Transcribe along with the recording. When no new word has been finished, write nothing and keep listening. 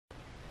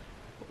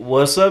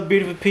What's up,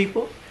 beautiful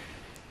people?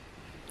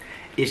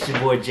 It's your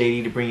boy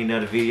JD to bring you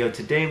another video.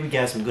 Today we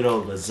got some good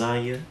old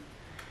lasagna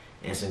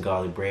and some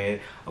garlic bread.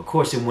 Of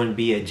course, it wouldn't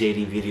be a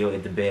JD video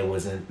if the bed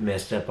wasn't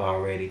messed up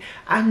already.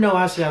 I know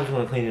I said I was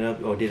going to clean it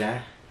up, or did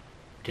I?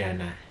 Did I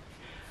not?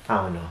 I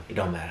don't know. It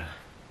don't matter.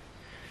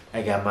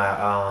 I got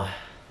my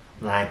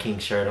Lion King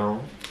shirt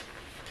on.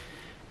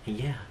 And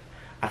yeah,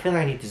 I feel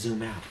like I need to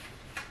zoom out.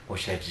 Or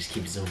should I just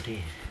keep zoomed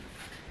in?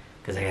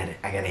 Because I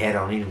got a hat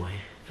on anyway.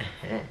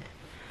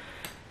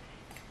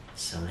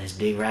 So let's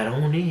dig right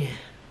on in.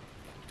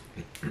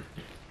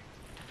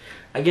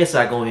 I guess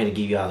I'll go ahead and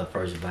give y'all the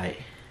first bite.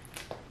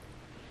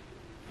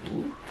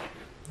 Ooh.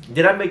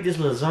 Did I make this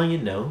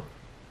lasagna? No.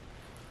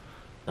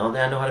 The only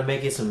thing I know how to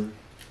make is some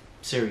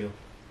cereal.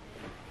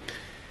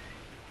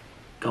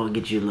 Go and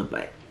get you a little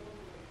bite.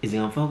 Is it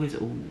on focus?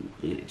 Ooh,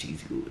 look at the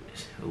cheesy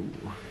goodness. Ooh.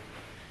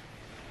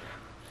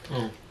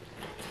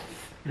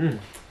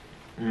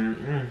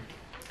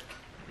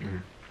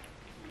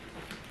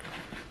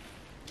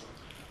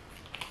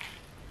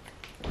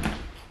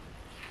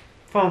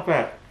 Fun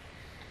fact,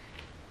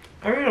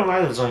 I really don't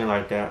like lasagna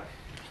like that.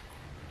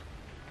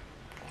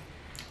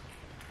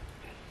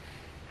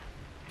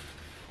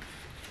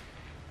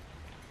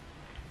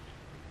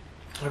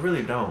 I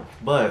really don't,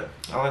 but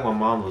I like my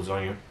mom's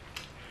lasagna.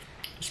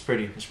 It's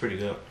pretty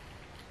good.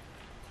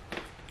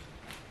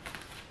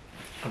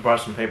 I brought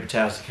some paper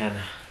towels to kind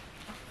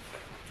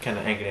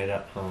of anchor that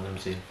up. Hold on, let me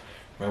see.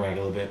 Bring back a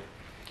little bit.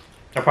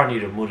 I probably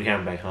need to move the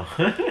camera back,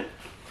 huh?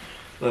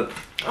 Look,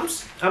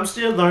 I'm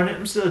still learning.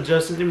 I'm still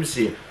adjusting. Let me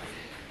see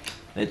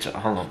it.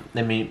 Hold on.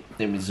 Let me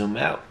zoom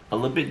out a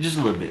little bit, just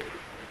a little bit.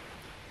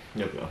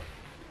 There we go.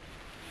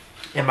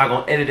 Am I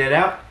gonna edit that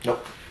out?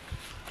 Nope.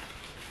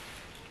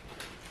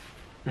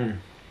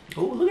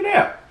 Oh, look at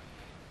that.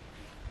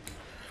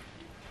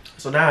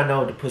 So now I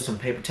know to put some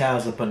paper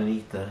towels up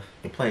underneath the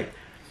plate.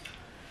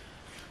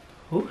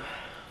 Ooh.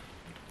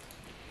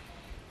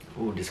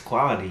 Ooh, this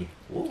quality.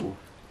 Ooh.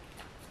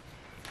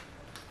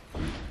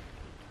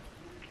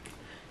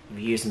 You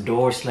hear some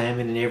doors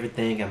slamming and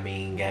everything. I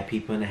mean, got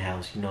people in the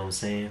house, you know what I'm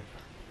saying?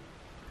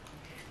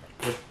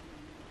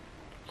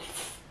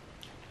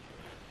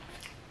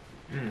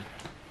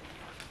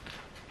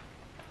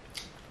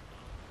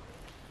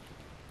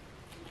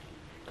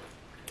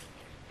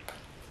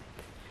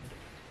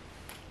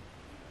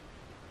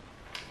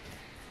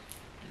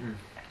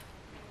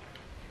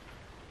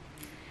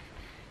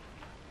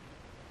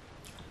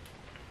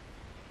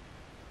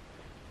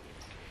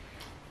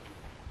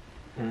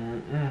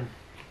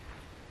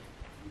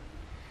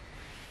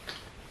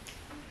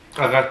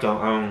 I got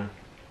the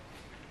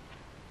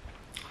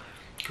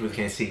really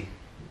can't see.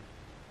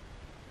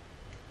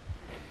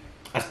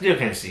 I still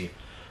can't see.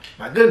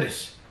 My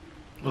goodness.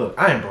 Look,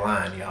 I am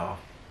blind, y'all.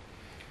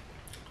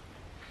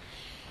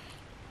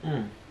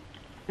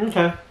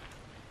 Okay.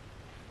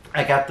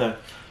 I got the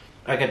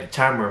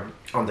timer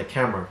on the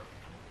camera.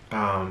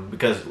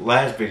 Because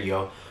last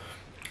video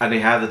I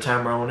didn't have the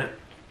timer on it.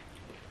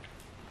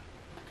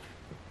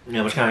 You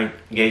know, I was kind of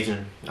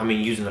gauging,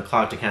 using the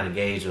clock to kind of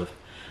gauge of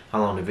how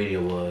long the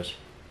video was.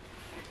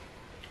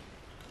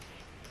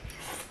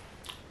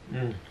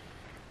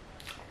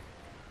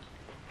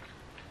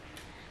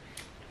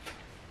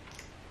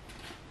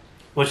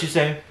 What you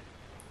say?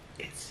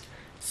 It's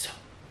so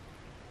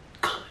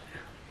good.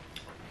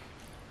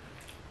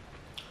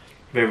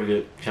 Very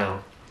good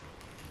channel.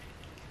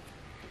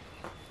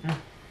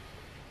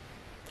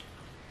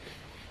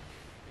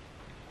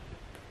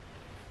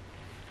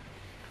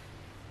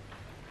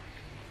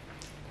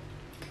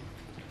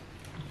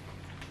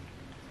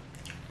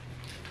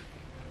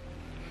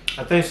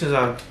 I think since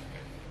I'm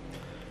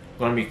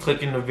gonna be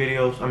clicking the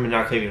videos,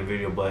 not clicking the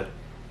video, but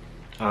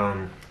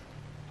I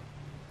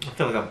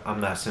feel like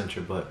I'm not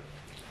centered, but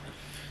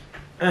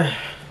can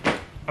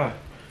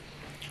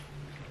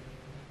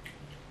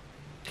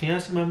y'all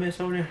see my mess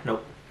over there?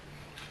 Nope.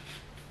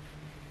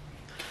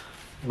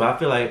 But I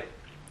feel like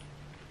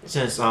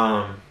since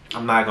I'm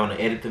not gonna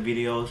edit the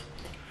videos,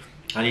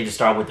 I need to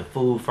start with the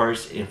food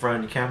first in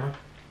front of the camera,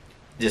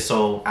 just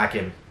so I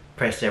can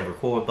press that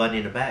record button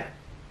in the back.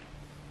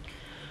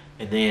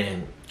 And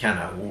then kind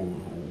of,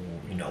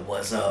 you know,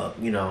 what's up,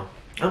 you know.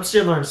 I'm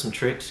still learning some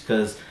tricks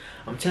because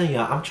I'm telling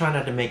y'all, I'm trying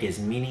not to make as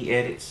many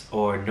edits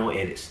or no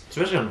edits,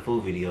 especially on the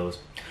food videos.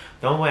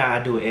 The only way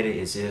I do an edit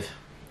is if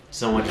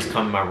someone just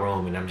come in my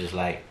room and I'm just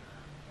like,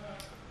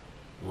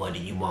 what do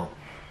you want?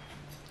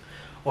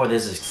 Or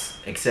there's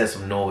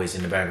excessive noise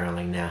in the background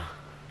like now.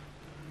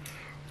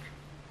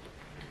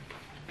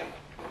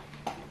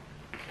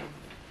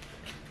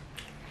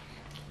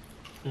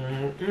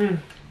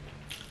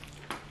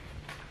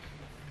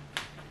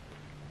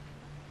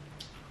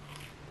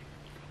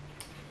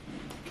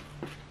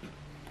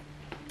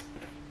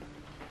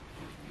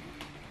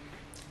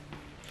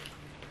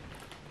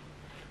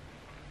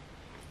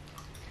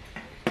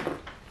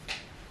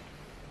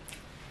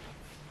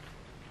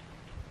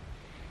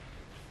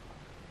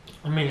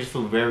 I made this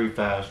food very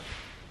fast.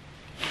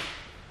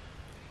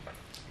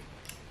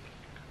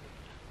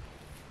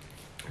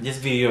 This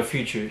video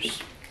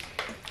features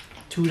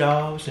 2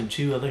 dogs and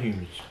 2 other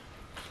humans.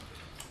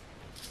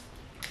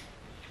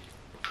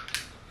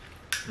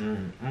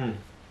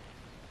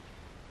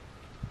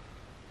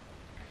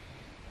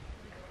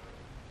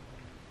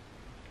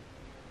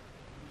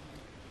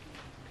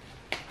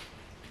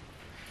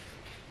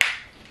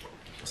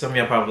 Some of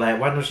y'all probably like,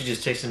 why don't you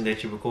just text him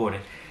that you're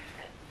recording?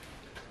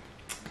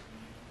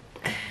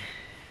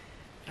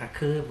 I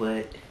could,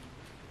 but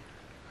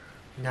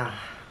nah,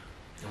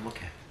 I'm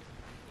okay.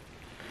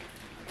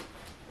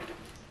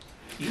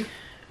 Ooh,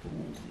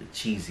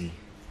 cheesy.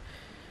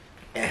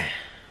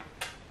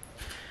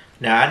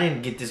 Now I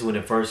didn't get this when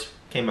it first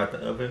came out the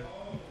oven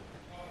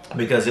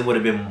because it would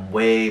have been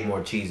way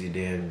more cheesy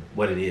than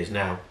what it is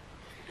now.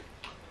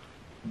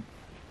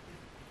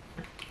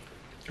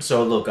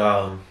 So look,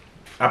 I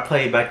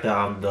played back the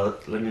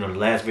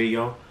last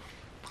video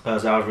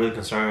because I was really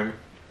concerned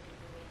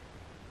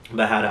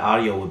about how the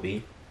audio would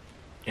be,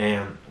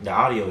 and the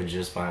audio is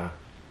just fine.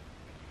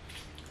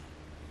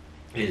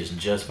 It is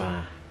just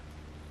fine.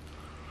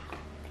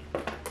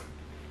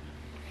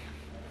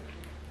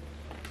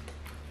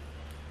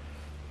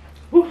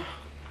 Whew.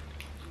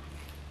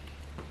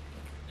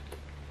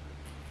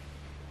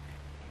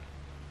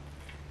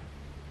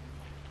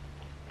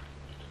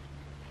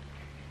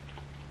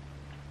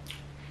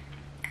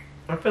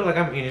 I feel like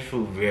I'm eating this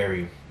food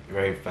very,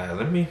 very fast.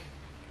 Let me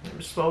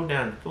slow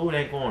down. The food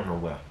ain't going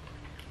nowhere.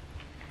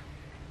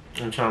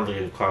 I'm trying to look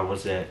at the clock.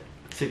 What's that?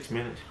 6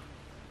 minutes?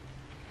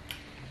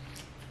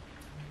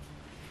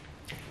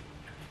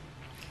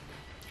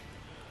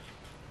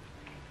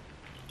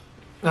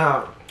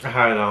 Now, I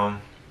had,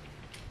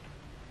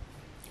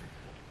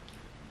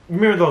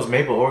 remember those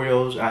maple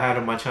Oreos I had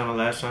on my channel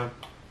last time?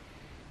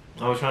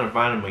 I was trying to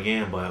find them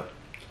again, but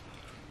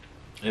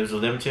it was a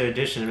limited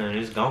edition and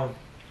it's gone.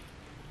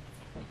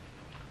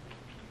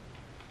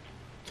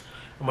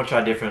 I'm gonna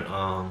try different,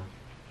 Kroger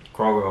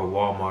or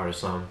Walmart or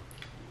something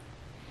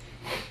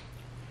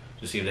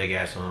to see if they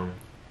got some.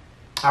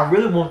 I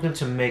really want them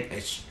to make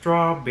a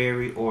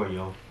strawberry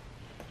Oreo.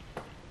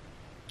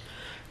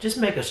 Just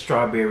make a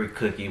strawberry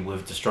cookie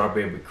with the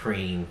strawberry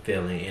cream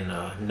filling and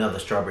another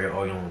strawberry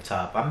Oreo on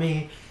top. I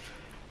mean,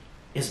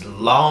 it's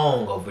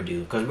long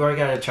overdue because we already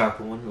got a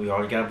chocolate one, we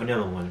already got a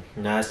vanilla one.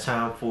 Now it's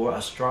time for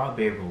a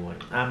strawberry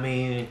one. I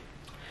mean,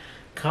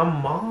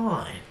 come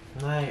on,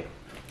 like.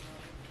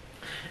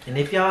 And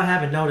if y'all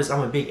haven't noticed,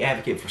 I'm a big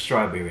advocate for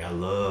strawberry. I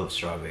love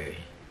strawberry.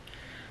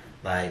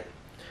 Like,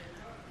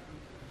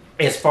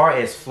 as far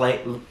as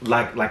like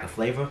a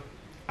flavor,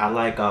 I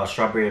like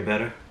strawberry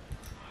better.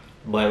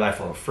 But like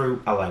for a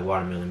fruit, I like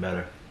watermelon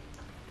better.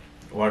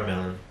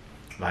 Watermelon,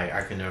 like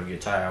I can never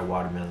get tired of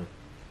watermelon.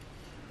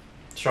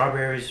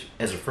 Strawberries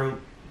as a fruit,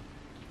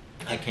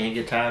 I can't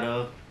get tired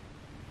of.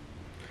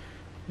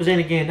 But then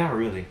again, not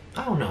really.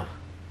 I don't know.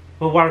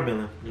 But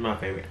watermelon is my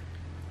favorite.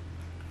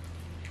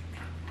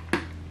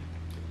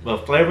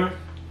 But flavor,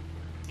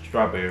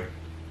 strawberry.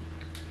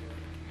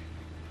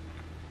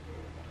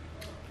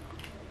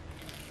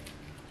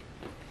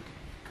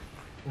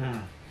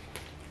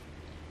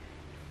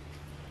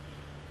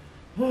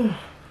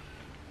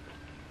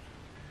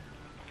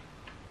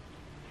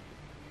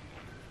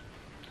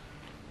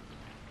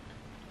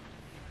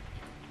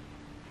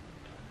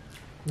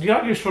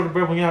 Y'all get short of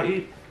breath when y'all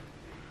eat.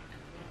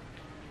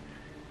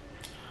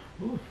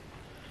 Ooh.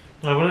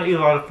 Like when I eat a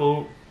lot of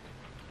food,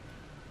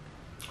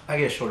 I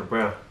get short of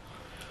breath.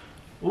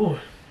 Ooh.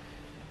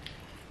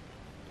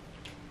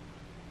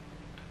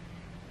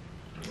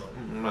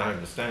 I might have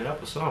to stand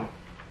up or something.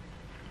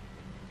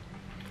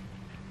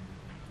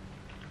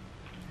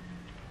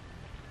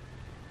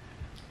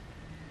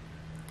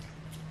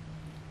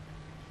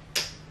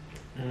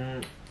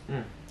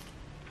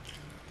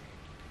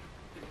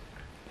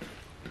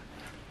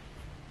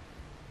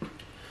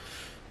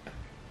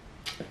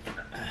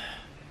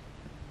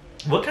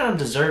 What kind of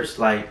desserts,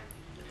 like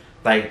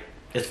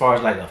as far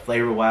as like a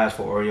flavor wise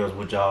for Oreos,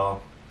 would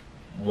y'all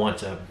want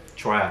to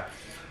try?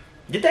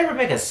 Did they ever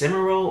make a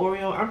cinnamon roll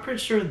Oreo? I'm pretty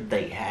sure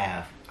they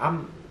have. I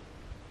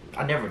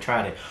never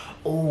tried it.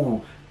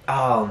 Oh,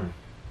 that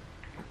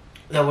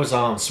was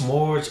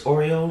s'mores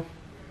Oreo.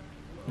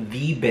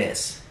 The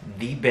best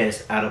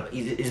out of,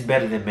 it's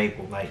better than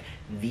maple, like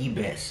the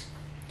best.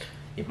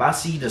 If I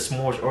see the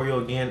s'mores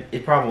Oreo again,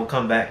 it probably will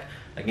come back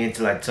again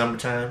to like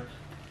summertime.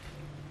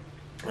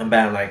 I'm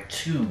buying like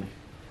two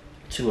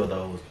of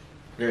those.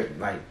 They're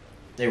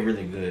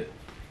really good.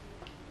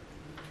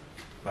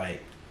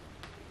 Like,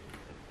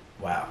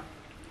 wow.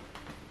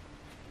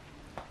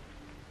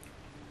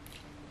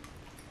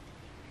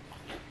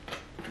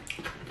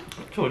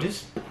 Cool,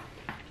 this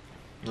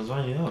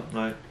lasagna up,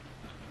 like.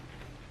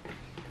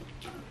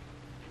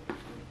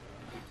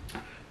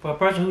 For a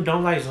person who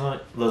don't like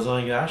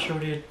lasagna, I sure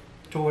did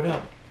tore it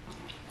up.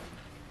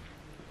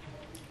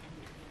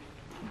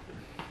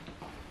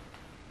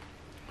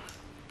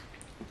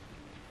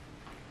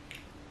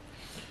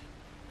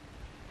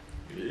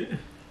 Yeah.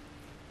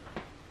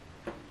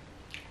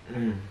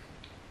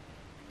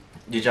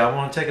 Did y'all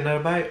want to take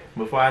another bite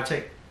before I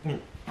take?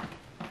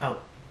 Oh,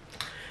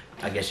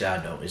 I guess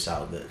y'all don't. It's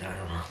all good. I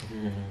don't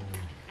know.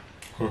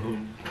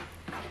 Mm-mm.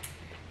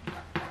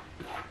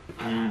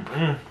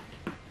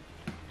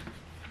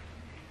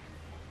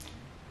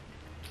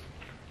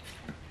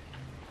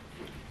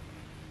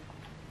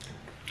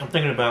 I'm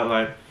thinking about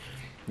like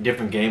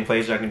different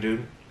gameplays I can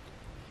do.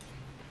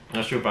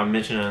 Not sure if I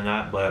mentioned it or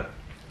not, but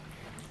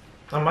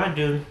I might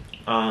do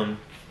the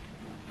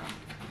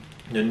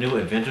new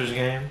Adventures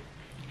game.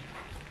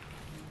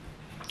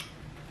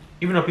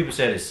 Even though people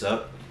said it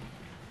sucked,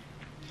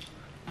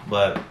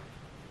 but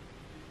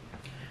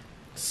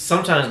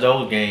sometimes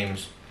those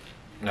games,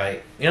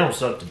 like, they don't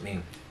suck to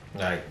me.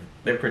 Like,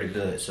 they're pretty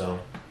good, so,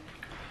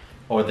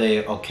 or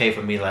they okay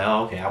for me. Like,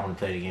 oh, okay, I want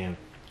to play the game.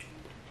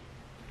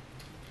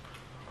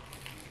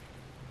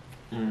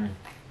 Mm.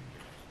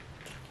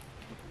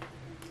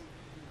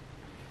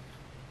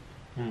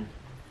 Mm.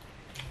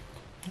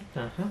 What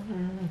the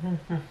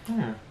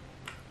hell?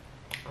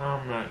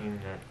 I'm not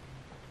eating that.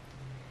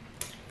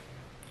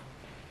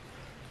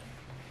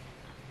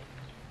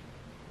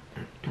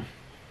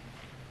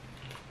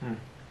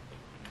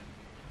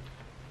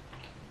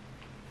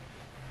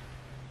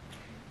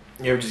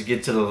 You ever just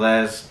get to the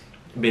last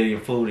bit of your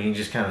food and you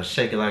just kind of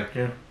shake it like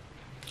that?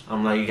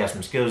 I'm like, you got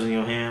some skills in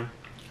your hand.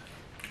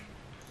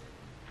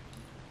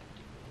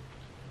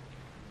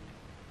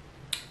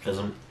 Because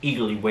I'm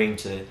eagerly waiting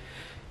to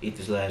eat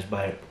this last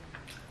bite.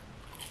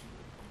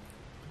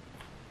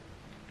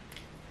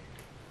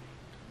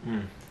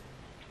 Mm.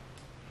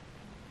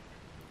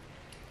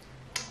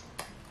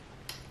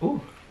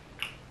 Ooh.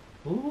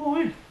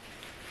 Ooh.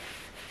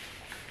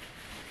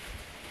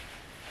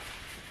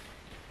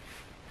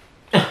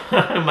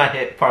 My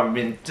head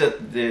probably been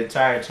the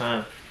entire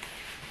time.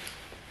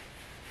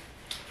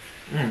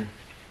 Mm.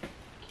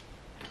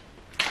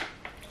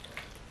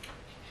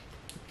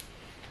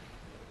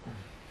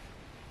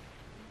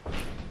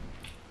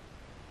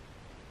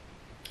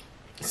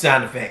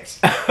 Sound effects.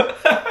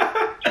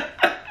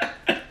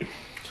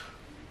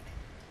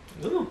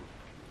 Ooh.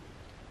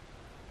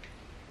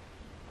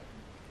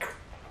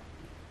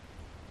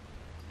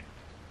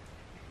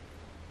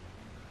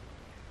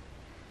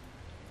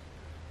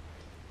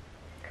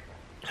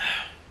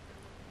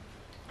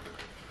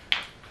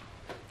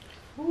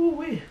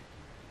 Ooh-wee.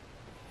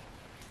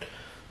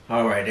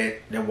 All right,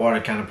 that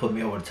water kind of put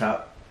me over the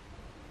top.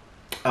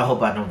 I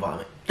hope I don't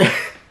vomit.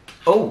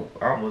 Oh,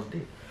 I almost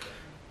did.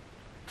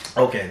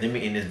 Okay, let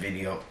me end this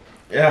video.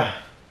 Yeah.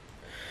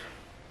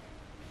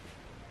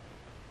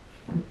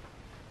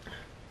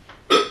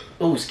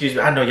 Oh, excuse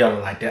me. I know y'all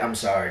don't like that. I'm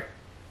sorry.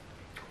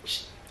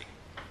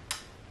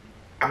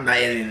 I'm not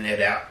editing that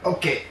out.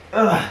 Okay.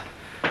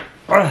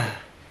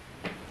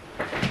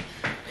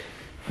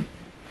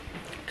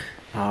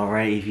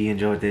 Alright, if you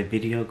enjoyed that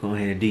video, go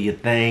ahead and do your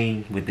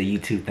thing with the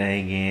YouTube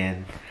thing,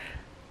 and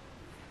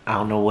I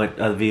don't know what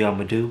other video I'm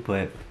gonna do,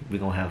 but we're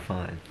gonna have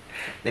fun.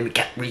 Let me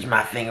reach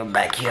my finger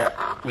back here.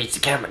 Reach the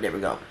camera. There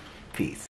we go. Peace.